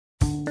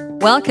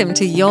Welcome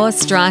to Your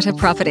Strata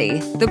Property,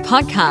 the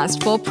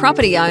podcast for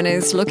property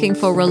owners looking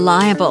for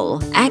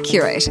reliable,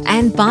 accurate,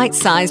 and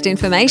bite-sized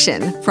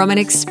information from an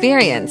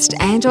experienced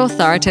and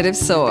authoritative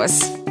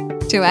source.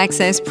 To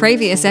access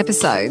previous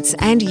episodes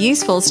and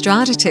useful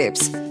strata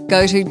tips,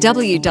 go to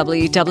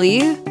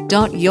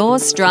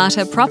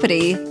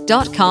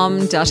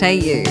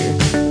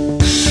www.yourstrataproperty.com.au.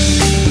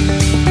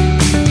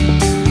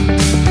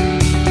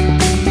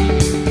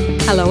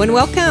 Hello and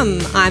welcome.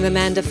 I'm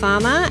Amanda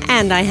Farmer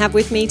and I have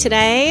with me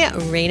today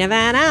Rena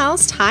Van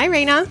Alst. Hi,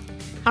 Rena.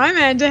 Hi,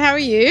 Amanda. How are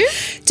you?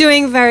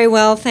 Doing very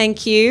well,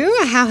 thank you.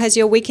 How has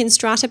your week in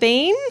Strata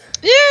been?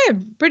 Yeah,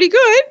 pretty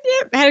good.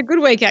 Yeah, had a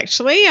good week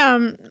actually.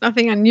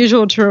 Nothing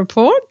unusual to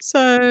report.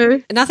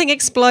 So nothing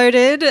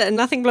exploded,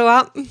 nothing blew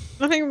up.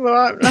 Nothing blew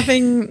up.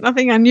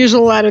 Nothing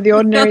unusual out of the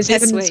ordinary has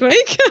happened this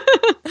week.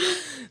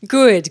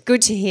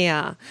 Good to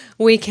hear.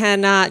 We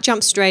can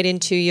jump straight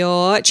into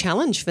your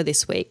challenge for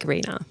this week,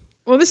 Rena.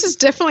 Well, this is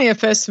definitely a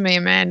first for me,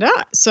 Amanda.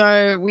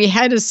 So we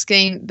had a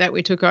scheme that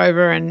we took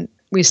over and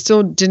we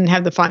still didn't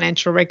have the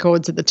financial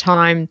records at the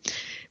time.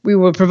 We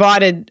were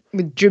provided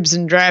with dribs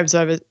and drabs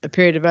over a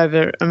period of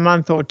over a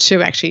month or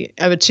two, actually.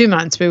 Over 2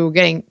 months, we were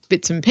getting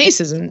bits and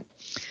pieces. And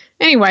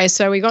anyway,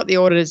 so we got the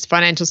auditor's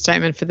financial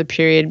statement for the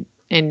period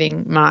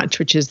ending March,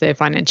 which is their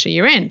financial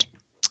year end.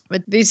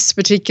 But this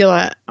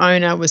particular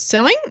owner was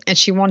selling and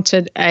she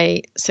wanted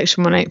a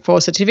Section 184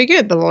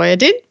 certificate, the lawyer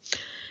did.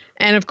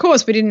 And of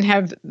course, we didn't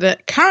have the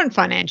current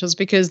financials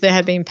because there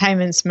had been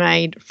payments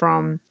made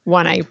from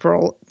 1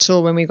 April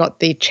till when we got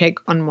the check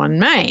on 1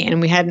 May.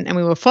 And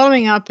we were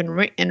following up and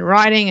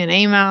writing and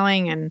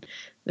emailing and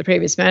the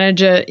previous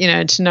manager,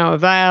 to no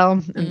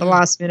avail. And the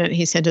last minute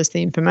he sent us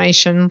the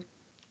information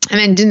and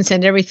then didn't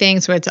send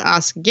everything. So we had to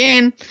ask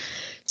again.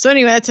 So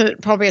anyway, that's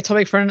probably a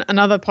topic for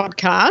another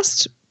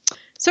podcast.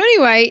 So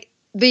anyway,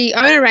 the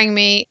owner rang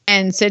me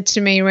and said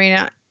to me,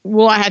 Rena,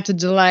 will I have to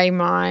delay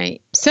my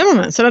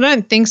settlement? I said, I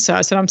don't think so.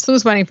 I said, I'm still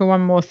just waiting for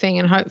one more thing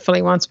and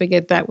hopefully once we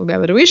get that, we'll be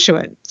able to issue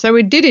it. So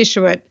we did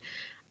issue it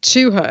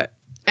to her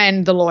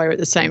and the lawyer at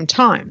the same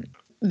time.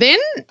 Then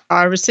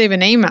I received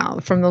an email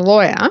from the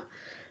lawyer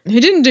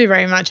who didn't do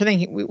very much. I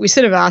think we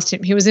sort of asked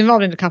him, he was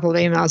involved in a couple of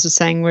emails just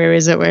saying, where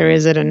is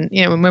it? And,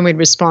 when we'd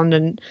respond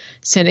and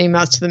send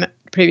emails to the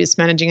previous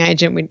managing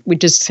agent, we'd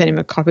just send him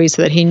a copy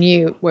so that he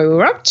knew where we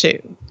were up to.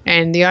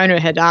 And the owner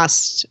had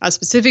asked us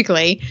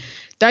specifically,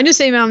 don't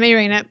just email me,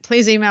 Rena,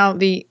 please email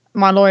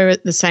my lawyer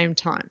at the same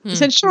time. I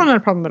said, sure, no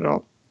problem at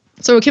all.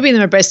 So we're keeping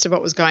them abreast of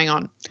what was going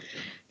on.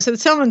 So the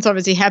settlement's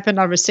obviously happened.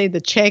 I received the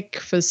check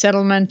for the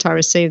settlement. I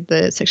received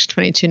the Section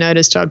 22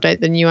 notice to update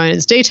the new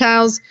owner's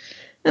details.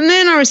 And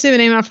then I received an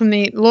email from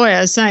the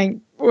lawyer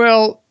saying,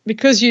 well,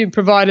 because you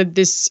provided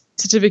this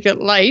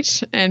certificate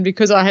late and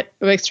because I had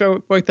extra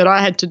work that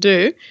I had to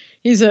do,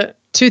 here's a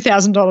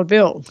 $2,000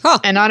 bill. Huh.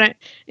 And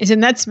he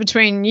said, that's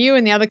between you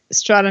and the other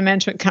strata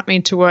management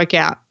company to work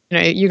out.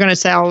 You're going to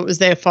say, it was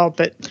their fault.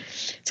 But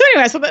so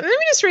anyway, let me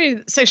just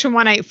read Section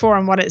 184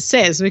 and what it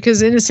says,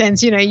 because in a sense,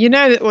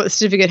 that what the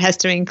certificate has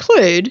to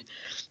include,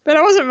 but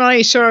I wasn't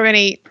really sure of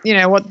any,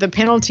 what the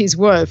penalties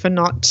were for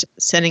not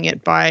sending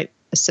it by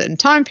a certain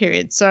time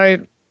period.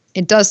 So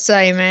it does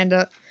say,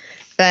 Amanda,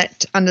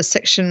 that under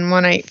Section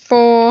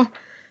 184,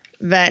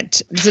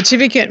 that the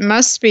certificate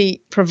must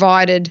be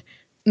provided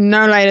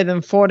no later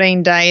than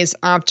 14 days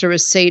after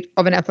receipt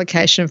of an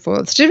application for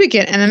the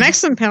certificate. And the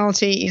maximum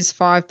penalty is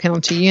 5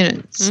 penalty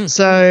units.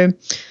 So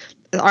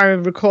I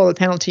recall the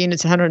penalty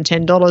unit's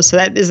 $110. So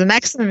that the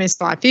maximum is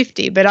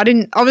 $550. But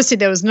obviously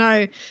there was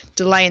no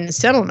delay in the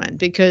settlement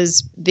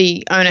because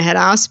the owner had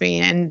asked me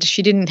and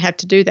she didn't have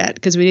to do that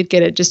because we did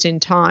get it just in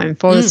time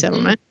for the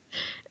settlement.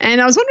 And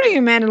I was wondering,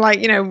 Amanda,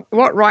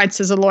 what rights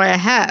does a lawyer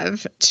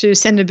have to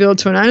send a bill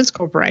to an owners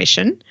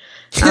corporation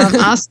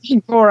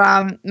asking for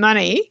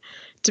money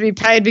to be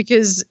paid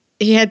because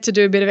he had to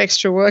do a bit of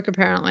extra work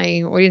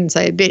apparently, or he didn't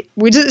say a bit.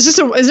 There's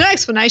no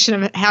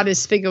explanation of how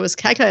this figure was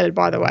calculated,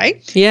 by the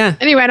way. Yeah.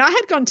 Anyway, and I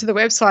had gone to the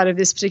website of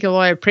this particular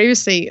lawyer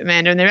previously,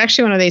 Amanda, and they're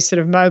actually one of these sort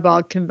of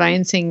mobile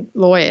conveyancing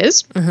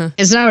lawyers.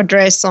 There's no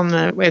address on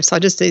the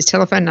website, just these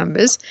telephone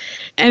numbers.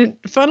 And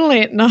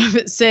funnily enough,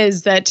 it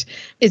says that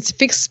it's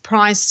fixed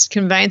price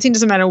conveyancing.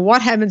 Doesn't matter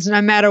what happens,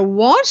 no matter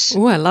what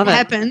I love it.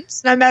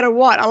 happens, no matter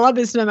what. I love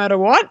this, no matter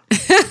what.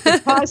 The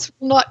price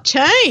will not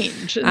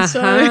change. And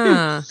so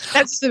that's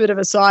just a bit of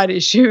a side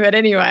issue. But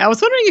anyway, I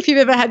was wondering if you've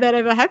ever had that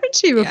ever happen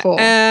to you before.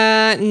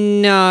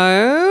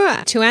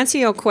 No. To answer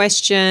your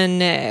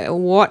question,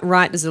 what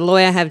right does the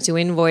lawyer have to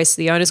invoice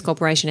the owners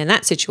corporation in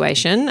that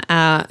situation?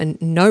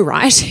 No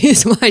right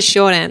is my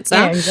short answer.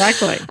 Yeah,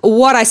 exactly.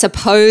 What I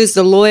suppose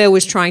the lawyer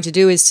was trying to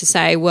do is to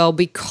say, well,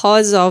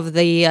 because of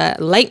the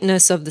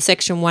lateness of the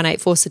Section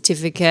 184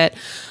 certificate,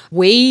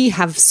 we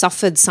have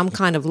suffered some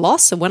kind of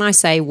loss. And when I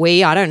say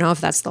we, I don't know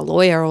if that's the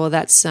lawyer or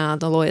that's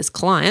the lawyer's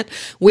client.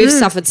 We've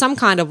suffered some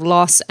kind of of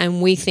loss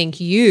and we think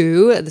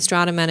you, the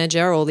strata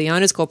manager or the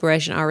owners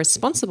corporation, are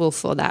responsible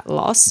for that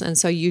loss and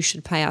so you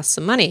should pay us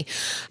some money.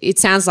 It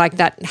sounds like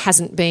that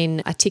hasn't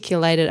been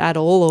articulated at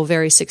all or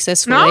very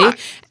successfully. No.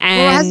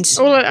 And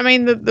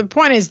the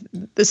point is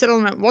the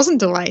settlement wasn't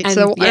delayed.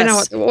 So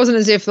yes. it wasn't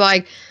as if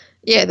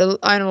the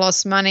owner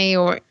lost money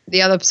or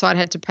the other side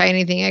had to pay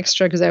anything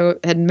extra because they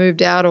had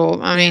moved out or,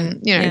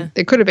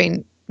 there could have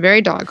been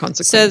very dire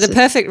consequences. So the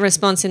perfect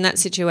response in that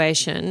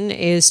situation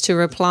is to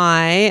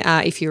reply,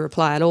 if you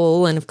reply at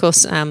all, and of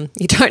course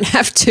you don't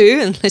have to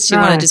unless you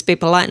want to just be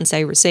polite and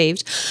say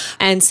received,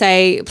 and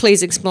say,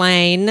 please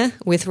explain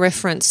with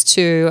reference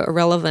to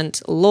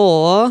relevant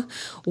law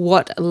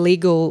what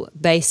legal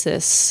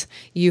basis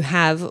you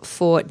have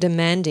for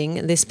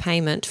demanding this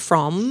payment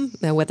from,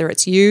 whether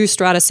it's you,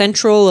 Strata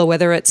Central, or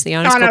whether it's the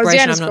owners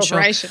corporation, I'm not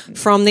sure.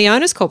 From the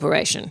owners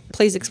corporation.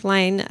 Please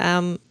explain.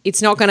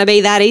 It's not going to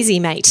be that easy,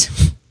 mate.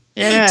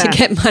 To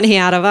get money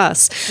out of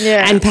us.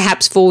 Yeah. And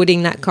perhaps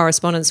forwarding that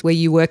correspondence where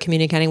you were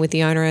communicating with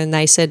the owner and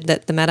they said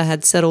that the matter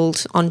had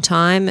settled on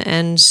time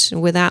and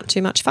without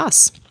too much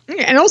fuss.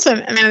 Yeah, and also,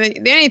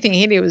 the only thing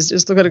he did was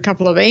just look at a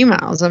couple of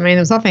emails. There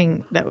was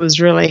nothing that was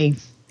really...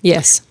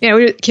 Yes. We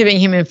were keeping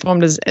him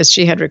informed as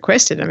she had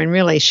requested.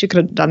 Really, she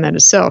could have done that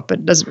herself, but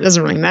it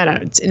doesn't really matter.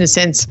 It's, in a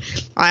sense,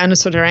 I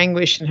understood her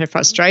anguish and her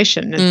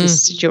frustration at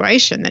this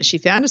situation that she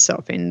found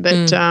herself in.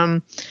 But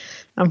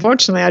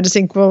unfortunately, I just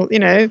think,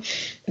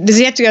 does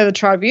he have to go to the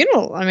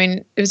tribunal?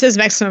 If it says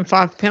maximum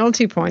 5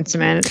 penalty points,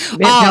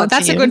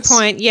 that's a good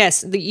point.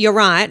 Yes, you're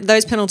right.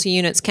 Those penalty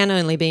units can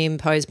only be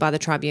imposed by the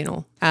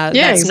tribunal.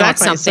 That's not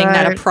something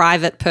that a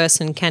private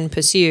person can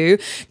pursue.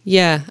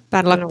 Yeah,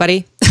 bad luck,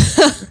 buddy.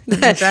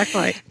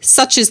 Exactly.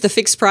 Such is the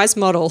fixed price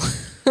model.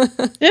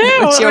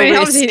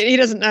 Obviously he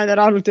doesn't know that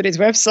I looked at his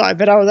website,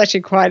 but I was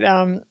actually quite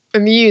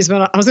amused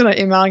when I was going to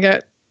email and go,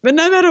 but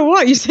no matter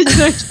what, you said you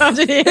don't charge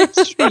any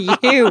extra.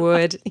 You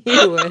would.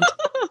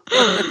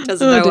 Doesn't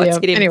know what's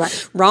hit him. Anyway.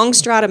 Wrong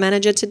strata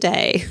manager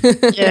today.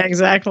 Yeah,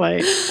 exactly.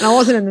 And I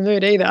wasn't in the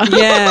mood either.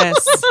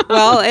 Yes.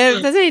 Well,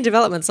 if there's any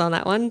developments on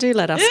that one, do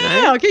let us know.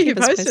 Yeah, I'll keep you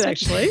posted,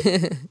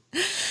 actually.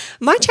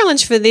 My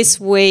challenge for this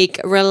week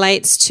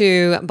relates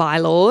to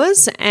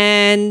bylaws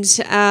and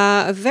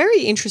a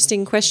very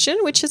interesting question,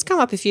 which has come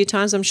up a few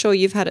times. I'm sure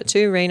you've had it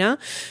too, Rena.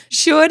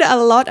 Should a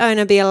lot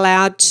owner be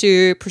allowed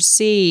to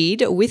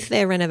proceed with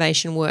their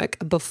renovation work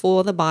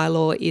before the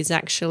bylaw is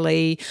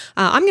actually,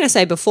 I'm going to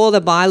say before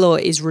the bylaw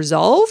is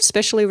resolved,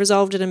 specially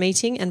resolved at a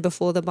meeting, and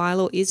before the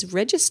bylaw is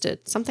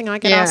registered? Something I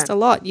get asked a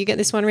lot. You get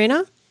this one,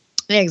 Rena?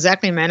 Yeah,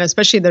 exactly, man,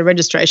 especially the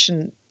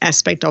registration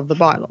aspect of the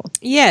bylaw.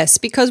 Yes,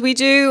 because we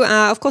do,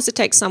 of course, it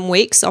takes some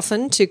weeks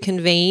often to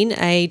convene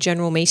a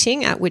general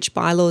meeting at which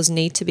bylaws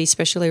need to be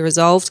specially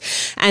resolved.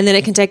 And then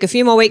it can take a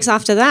few more weeks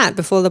after that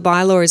before the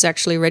bylaw is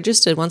actually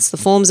registered, once the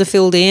forms are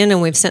filled in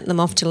and we've sent them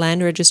off to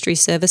Land Registry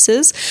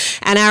Services.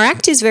 And our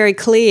Act is very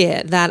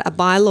clear that a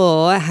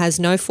bylaw has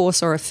no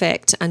force or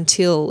effect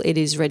until it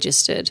is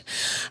registered.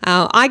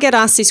 I get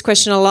asked this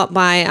question a lot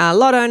by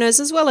lot owners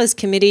as well as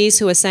committees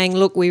who are saying,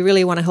 look, we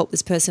really want to help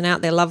this person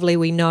out. They're lovely.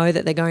 We know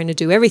that they're going to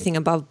do everything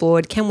above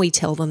board. Can we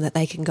tell them that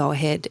they can go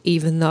ahead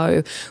even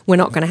though we're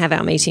not going to have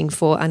our meeting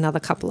for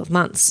another couple of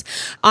months?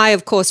 I,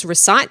 of course,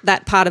 recite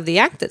that part of the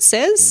Act that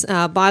says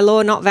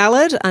bylaw not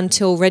valid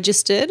until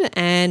registered,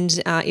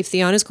 and if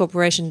the Owners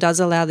Corporation does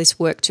allow this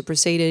work to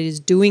proceed, it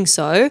is doing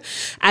so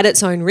at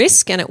its own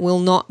risk and it will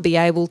not be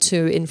able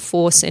to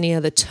enforce any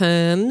of the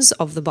terms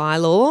of the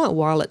bylaw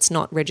while it's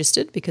not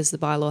registered because the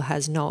bylaw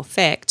has no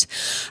effect.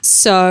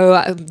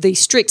 So the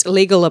strict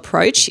legal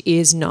approach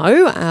is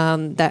no,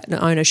 that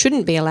the owner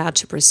shouldn't be allowed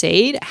to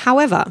proceed.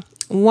 However,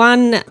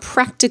 one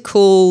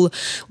practical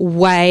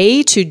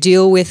way to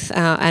deal with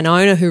an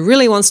owner who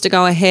really wants to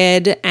go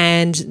ahead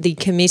and the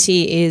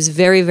committee is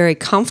very, very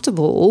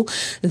comfortable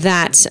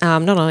that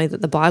not only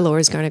that the bylaw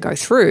is going to go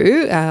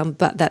through,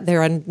 but that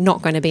there are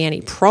not going to be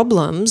any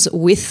problems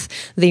with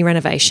the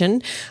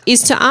renovation,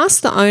 is to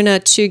ask the owner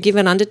to give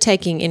an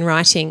undertaking in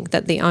writing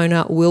that the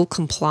owner will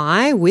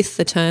comply with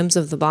the terms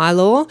of the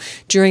bylaw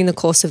during the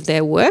course of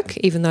their work,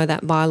 even though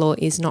that bylaw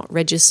is not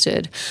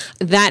registered.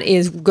 That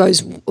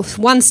goes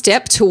one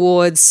step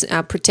towards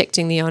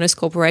protecting the Owners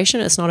Corporation.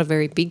 It's not a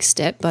very big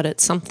step, but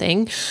it's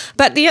something.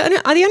 But the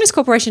Owners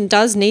Corporation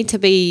does need to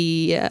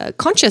be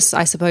conscious,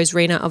 I suppose,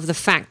 Rena, of the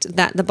fact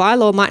that the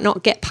bylaw might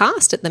not get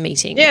passed at the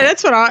meeting. Yeah,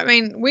 that's what I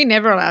mean. We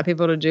never allow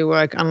people to do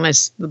work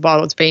unless the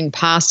bylaw's been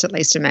passed at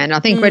least, Amanda. I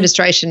think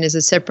registration is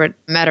a separate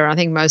matter. I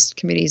think most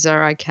committees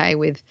are okay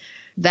with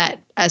that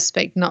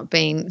aspect not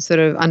being sort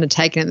of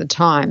undertaken at the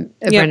time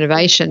of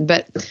renovation.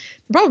 But the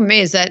problem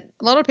is that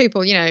a lot of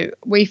people,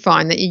 we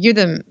find that you give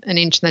them an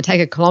inch and they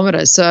take a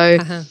kilometre. So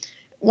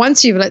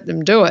once you've let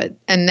them do it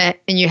and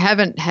you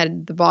haven't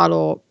had the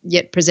bylaw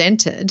yet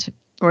presented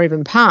or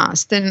even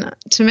passed, then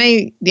to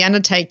me the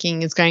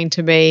undertaking is going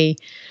to be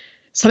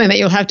something that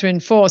you'll have to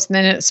enforce. And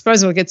then I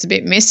suppose it gets a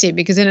bit messy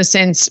because in a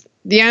sense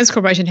the Owners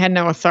Corporation had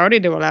no authority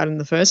to allow it in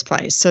the first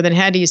place. So then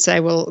how do you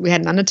say, well, we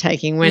had an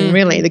undertaking when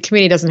really the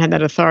committee doesn't have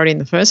that authority in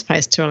the first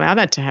place to allow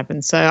that to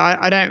happen? So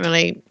I don't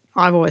really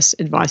I've always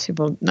advised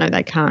people, no,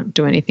 they can't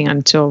do anything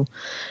until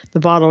the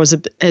bylaw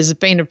has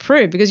been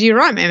approved, because you're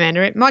right,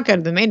 Amanda, it might go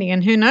to the meeting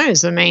and who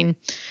knows? I mean,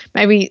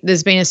 maybe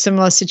there's been a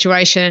similar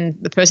situation,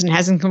 the person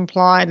hasn't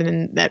complied,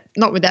 and that,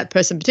 not with that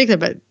person in particular,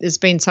 but there's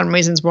been some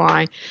reasons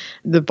why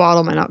the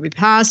bylaw may not be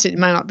passed. It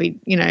may not be,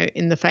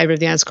 in the favour of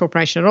the owners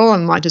corporation at all,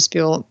 and might just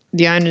feel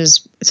the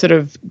owners sort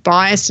of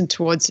biased and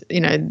towards,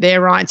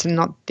 their rights and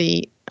not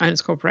the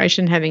owners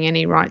corporation having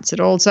any rights at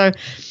all. So,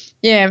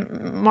 yeah,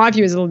 my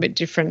view is a little bit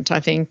different, I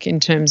think, in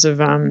terms of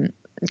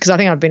because I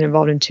think I've been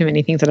involved in too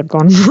many things that have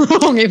gone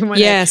wrong, even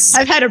when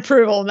I've had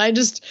approval and they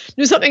just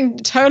do something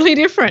totally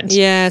different.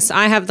 Yes,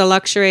 I have the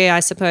luxury,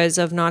 I suppose,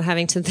 of not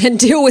having to then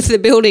deal with the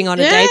building on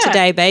a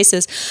day-to-day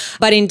basis.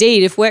 But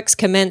indeed, if work's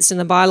commenced and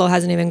the bylaw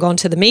hasn't even gone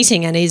to the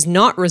meeting and is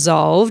not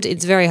resolved,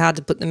 it's very hard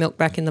to put the milk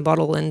back in the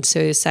bottle and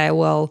to say,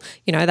 well,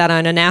 that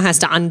owner now has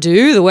to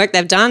undo the work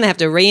they've done. They have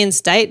to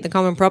reinstate the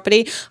common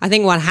property. I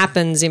think what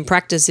happens in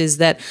practice is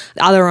that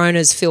other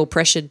owners feel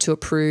pressured to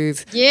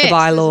approve the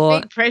bylaw.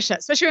 There's big pressure,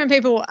 especially when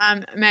people,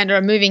 Amanda,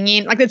 are moving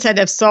in. Like, let's say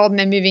they've sold and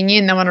they're moving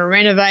in, they want to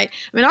renovate.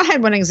 I mean, I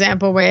had one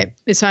example where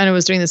this owner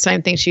was doing the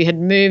same thing. She had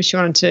moved, she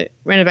wanted to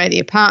renovate the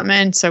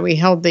apartment, so we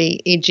held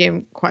the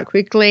EGM quite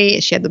quickly.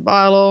 She had the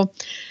bylaw.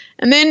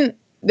 And then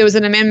there was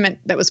an amendment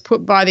that was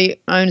put by the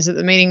owners at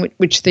the meeting,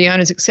 which the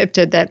owners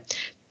accepted, that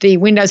the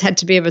windows had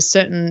to be of a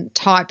certain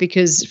type,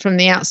 because from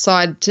the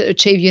outside, to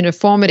achieve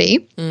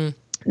uniformity,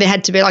 there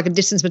had to be like a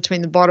distance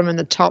between the bottom and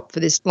the top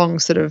for this long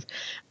sort of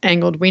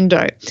angled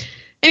window.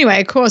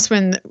 Anyway, of course,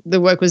 when the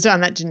work was done,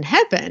 that didn't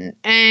happen.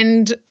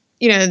 And,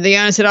 the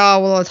owner said, oh,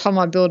 well, I told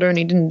my builder and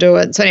he didn't do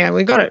it. So anyway,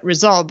 we got it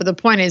resolved. But the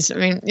point is, I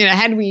mean,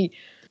 had we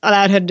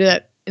allowed her to do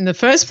that in the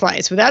first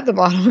place without the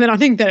bylaw, then I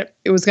think that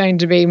it was going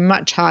to be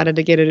much harder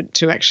to get it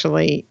to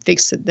actually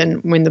fix it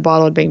than when the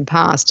bylaw had been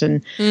passed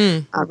and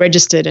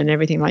registered and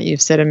everything, like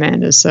you've said,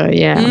 Amanda. So,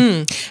 yeah.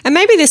 And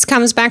maybe this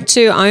comes back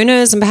to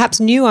owners and perhaps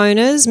new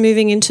owners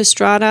moving into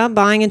strata,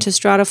 buying into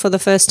strata for the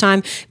first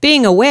time,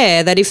 being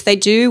aware that if they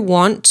do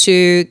want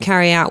to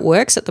carry out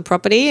works at the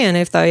property, and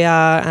if they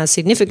are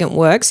significant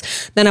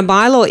works, then a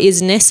bylaw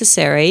is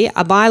necessary.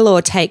 A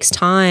bylaw takes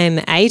time,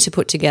 A, to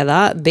put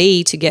together,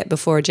 B, to get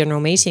before a general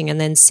meeting,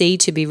 and then C,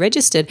 to be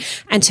registered,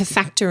 and to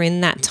factor in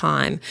that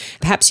time.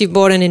 Perhaps you've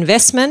bought an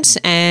investment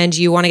and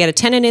you want to get a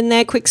tenant in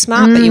there quick,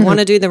 smart, but you want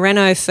to do the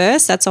reno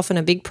first. That's often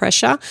a big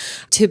pressure.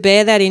 To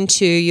bear that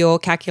into your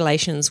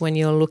calculations when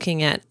you're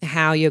looking at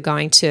how you're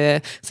going to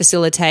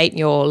facilitate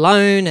your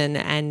loan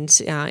and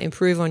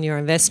improve on your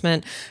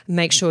investment,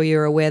 make sure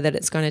you're aware that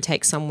it's going to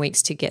take some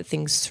weeks to get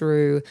things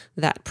through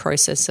that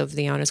process of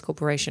the owners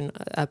corporation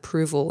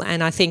approval.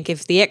 And I think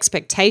if the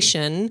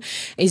expectation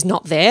is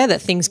not there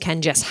that things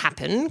can just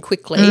happen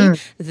quickly,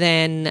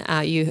 then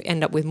you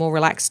end up with more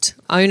relaxed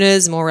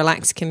owners, more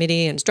relaxed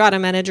committee and strata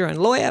manager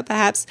and lawyer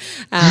perhaps,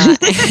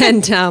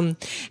 and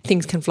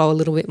things can flow a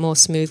little bit more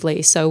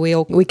smoothly. So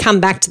we come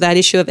back to that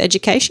issue of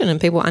education and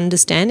people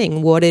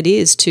understanding what it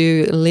is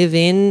to live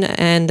in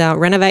and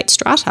renovate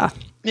strata.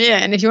 Yeah,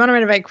 and if you want to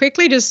renovate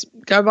quickly, just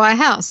go buy a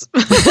house.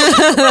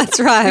 That's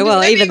right.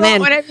 Well, even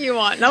then. Whatever you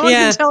want. No one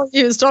can tell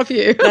you and stop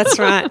you. That's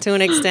right, to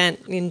an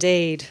extent,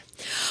 indeed.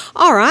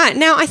 All right.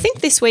 Now, I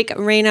think this week,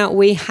 Rena,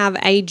 we have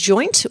a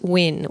joint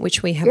win,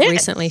 which we have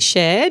recently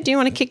shared. Do you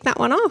want to kick that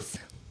one off?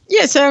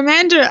 Yeah, so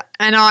Amanda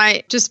and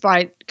I, just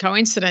by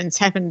coincidence,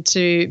 happened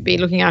to be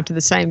looking after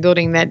the same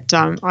building that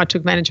I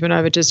took management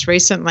over just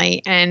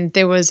recently, and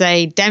there was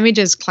a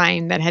damages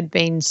claim that had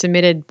been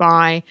submitted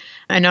by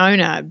an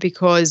owner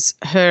because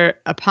her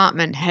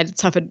apartment had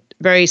suffered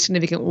very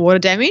significant water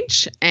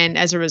damage, and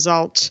as a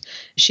result,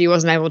 she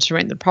wasn't able to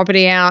rent the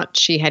property out.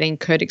 She had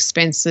incurred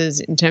expenses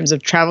in terms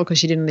of travel because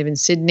she didn't live in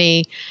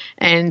Sydney.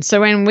 And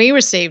so when we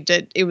received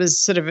it, it was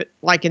sort of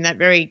like in that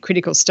very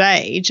critical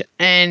stage,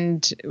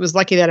 and it was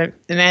lucky that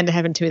Amanda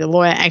happened to be the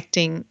lawyer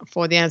acting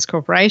for the owners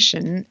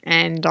corporation,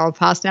 and I'll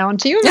pass now on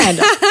to you,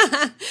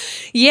 Amanda.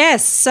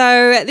 Yes,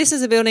 so this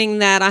is a building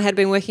that I had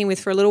been working with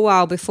for a little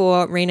while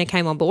before Rena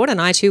came on board,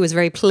 and I too was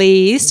very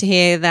pleased to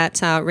hear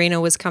that Rena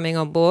was coming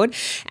on board.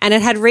 And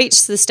it had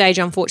reached the stage,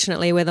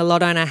 unfortunately, where the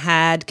lot owner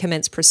had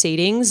commenced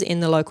proceedings in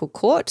the local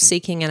court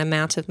seeking an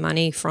amount of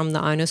money from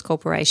the owners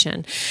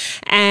corporation.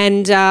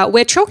 And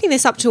we're chalking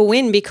this up to a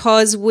win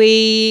because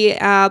we,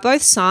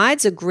 both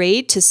sides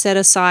agreed to set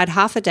aside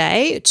half a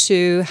day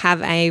to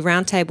have a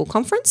roundtable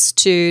conference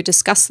to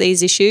discuss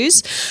these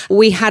issues.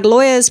 We had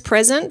lawyers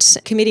present,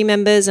 committee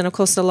members, and of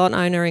course the lot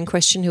owner in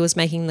question who was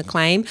making the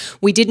claim.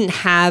 We didn't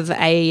have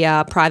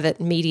a private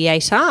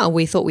mediator.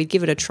 We thought we'd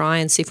give it a try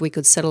and see if we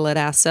could settle it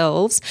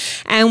ourselves.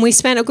 And we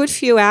spent a good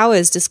few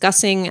hours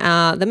discussing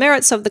the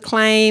merits of the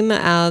claim,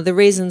 the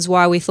reasons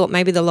why we thought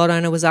maybe the lot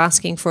owner was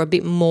asking for a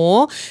bit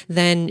more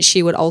than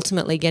she would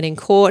ultimately get in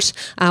court,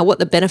 what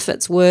the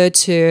benefits were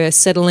to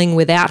settling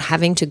without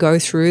having to go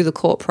through the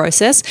court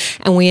process.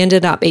 And we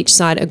ended up each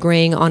side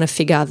agreeing on a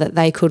figure that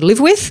they could live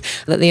with,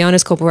 that the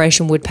owners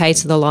corporation would pay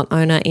to the lot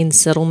owner in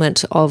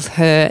settlement of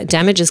her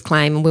damages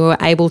claim. And we were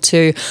able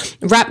to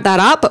wrap that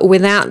up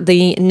without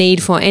the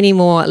need for any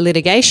more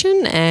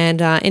litigation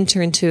and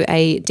enter into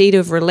a deed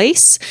of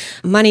release,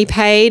 money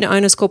paid,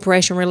 owners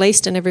corporation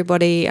released, and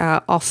everybody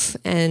off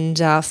and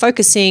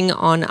focusing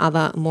on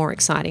other more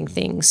exciting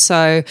things.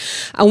 So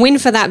a win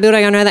for that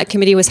building. I know that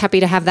committee was happy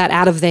to have that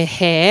out of their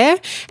hair,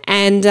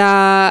 and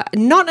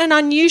not an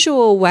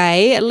unusual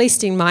way, at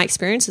least in my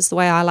experience, is the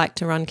way I like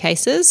to run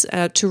cases,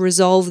 to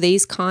resolve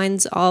these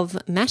kinds of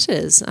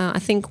matters. I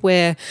think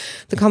where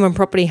the common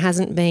property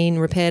hasn't been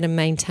repaired and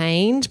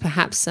maintained,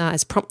 perhaps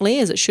as promptly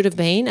as it should have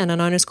been, and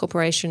an owners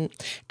corporation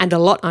and a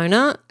lot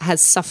owner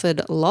has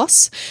suffered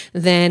loss,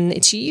 then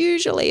it's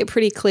usually a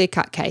pretty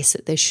clear-cut case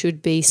that there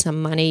should be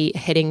some money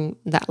heading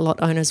that lot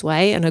owner's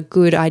way, and a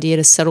good idea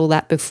to settle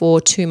that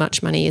before too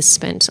much money is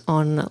spent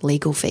on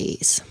legal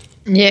fees.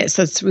 Yes,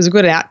 that was a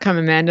good outcome,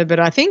 Amanda, but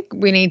I think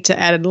we need to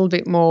add a little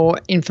bit more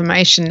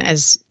information,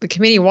 as the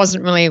committee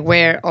wasn't really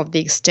aware of the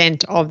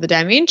extent of the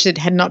damage. It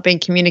had not been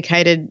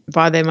communicated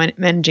by their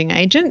managing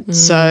agent,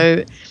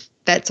 so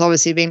that's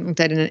obviously been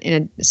looked at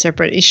in a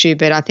separate issue.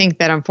 But I think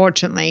that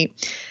unfortunately,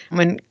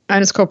 when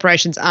owners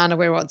corporations aren't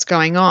aware of what's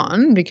going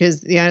on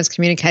because the owner's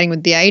communicating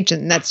with the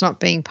agent and that's not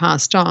being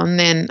passed on,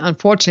 then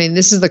unfortunately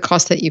this is the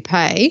cost that you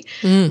pay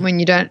when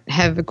you don't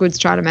have a good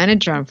strata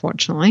manager,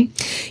 unfortunately.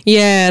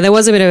 Yeah, there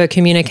was a bit of a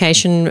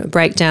communication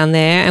breakdown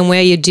there, and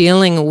where you're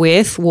dealing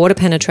with water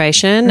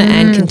penetration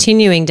and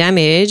continuing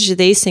damage,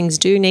 these things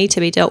do need to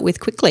be dealt with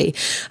quickly.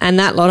 And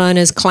that lot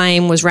owner's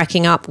claim was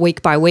racking up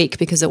week by week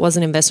because it was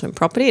an investment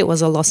property. It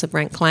was a loss of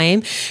rent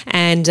claim.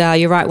 And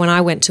you're right, when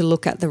I went to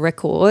look at the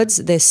records,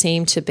 there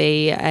seemed to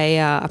be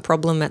a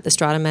problem at the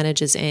strata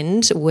manager's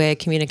end where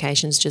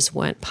communications just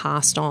weren't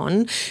passed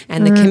on.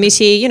 And the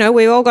committee, you know,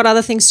 we've all got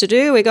other things to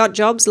do. We got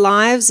jobs,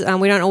 lives,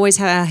 and we don't always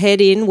have our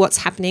head in what's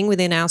happening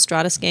within our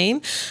strata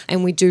scheme.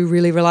 And we do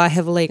really rely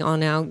heavily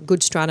on our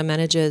good strata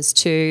managers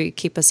to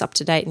keep us up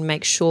to date and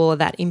make sure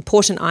that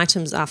important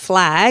items are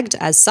flagged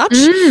as such.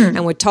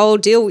 And we're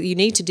told, you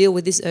need to deal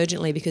with this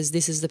urgently because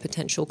this is the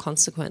potential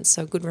consequence.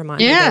 So good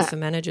reminder there for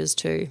managers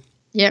too.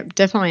 Yep,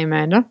 definitely,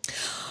 Amanda.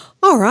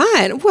 All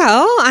right.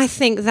 Well, I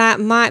think that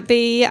might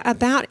be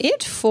about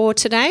it for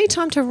today.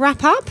 Time to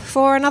wrap up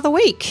for another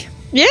week.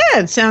 Yeah,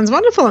 it sounds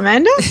wonderful,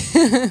 Amanda.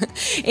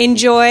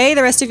 Enjoy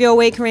the rest of your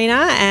week,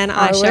 Karina, and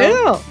I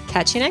shall will.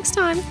 catch you next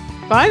time.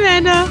 Bye,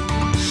 Amanda.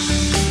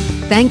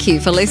 Thank you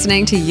for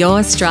listening to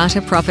Your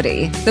Strata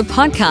Property, the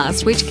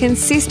podcast which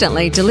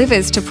consistently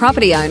delivers to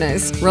property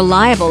owners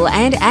reliable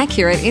and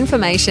accurate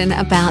information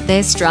about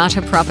their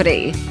strata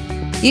property.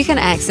 You can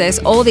access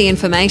all the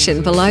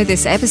information below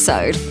this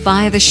episode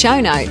via the show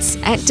notes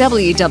at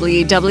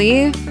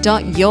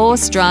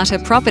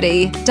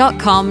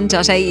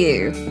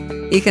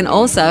www.yourstrataproperty.com.au. You can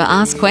also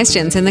ask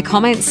questions in the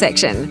comments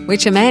section,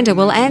 which Amanda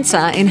will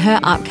answer in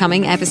her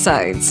upcoming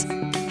episodes.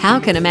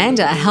 How can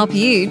Amanda help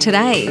you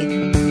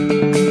today?